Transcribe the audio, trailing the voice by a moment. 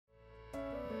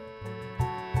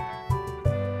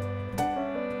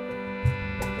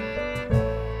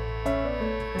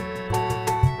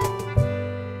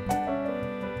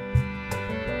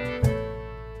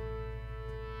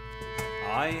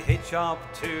hitch up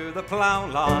to the plough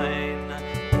line,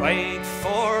 wait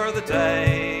for the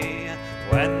day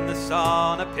when the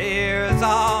sun appears.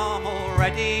 I'm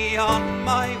already on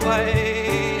my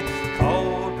way.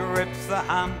 Cold grips the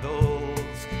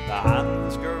handles, the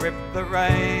hands grip the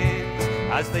reins.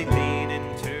 As they lean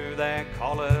into their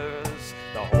collars,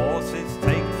 the horses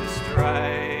take the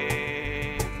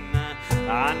strain.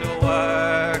 And we're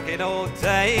working all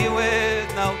day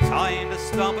with no time to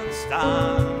stop and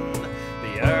stand.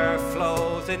 The earth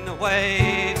flows in the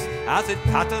waves as it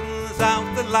patterns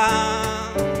out the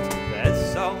land.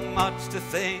 There's so much to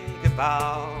think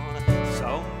about,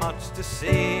 so much to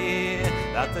see,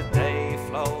 that the day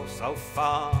flows so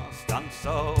fast and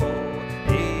so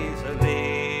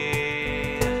easily.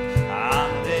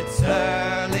 And it's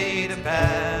early to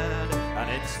bed, and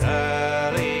it's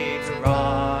early to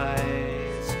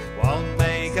rise. Won't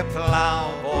make a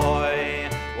ploughboy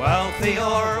wealthy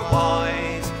or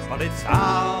wise, but it's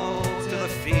out to the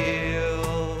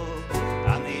field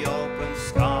and the open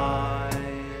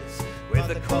skies, with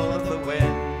the call of the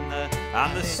wind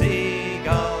and the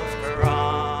seagulls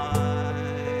cry.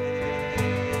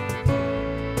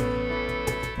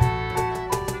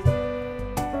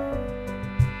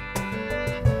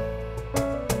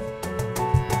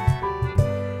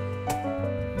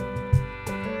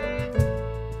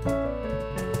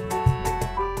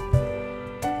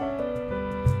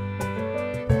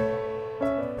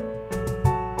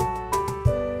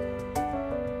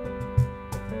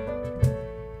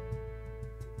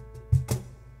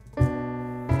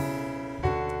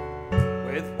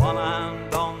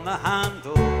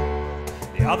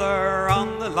 Other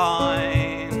on the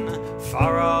line,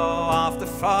 furrow after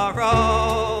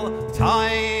furrow,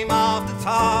 time after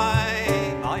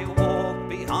time, I walk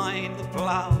behind the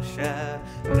ploughshare,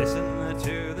 listen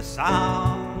to the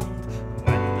sound.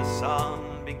 When the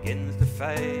sun begins to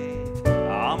fade,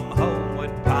 I'm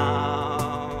homeward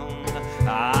bound.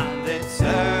 And it's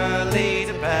early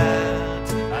to bed,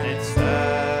 and it's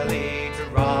early to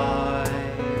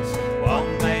rise.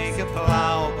 Won't make a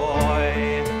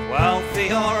ploughboy wealthy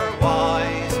or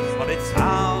wise, but it's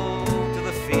out to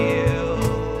the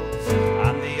fields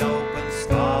and the open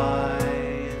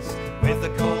skies, with the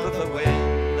cold of the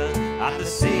wind and the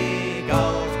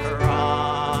seagulls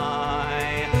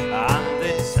cry. And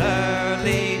it's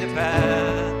early to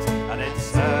bed, and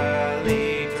it's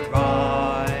early to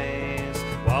rise.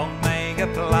 Won't make a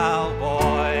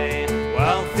ploughboy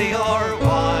wealthy or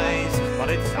wise, but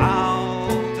it's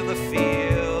out to the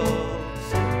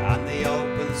fields and the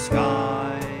open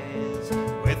skies,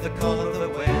 with the call of the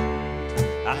wind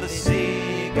and the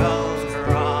seagulls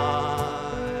cry.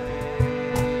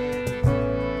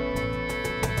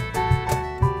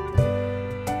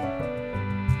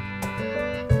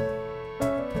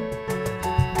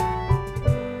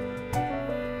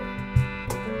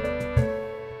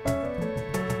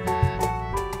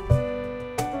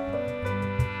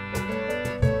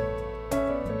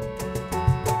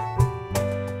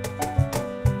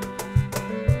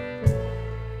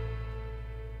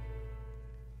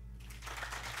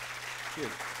 Thank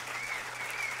you.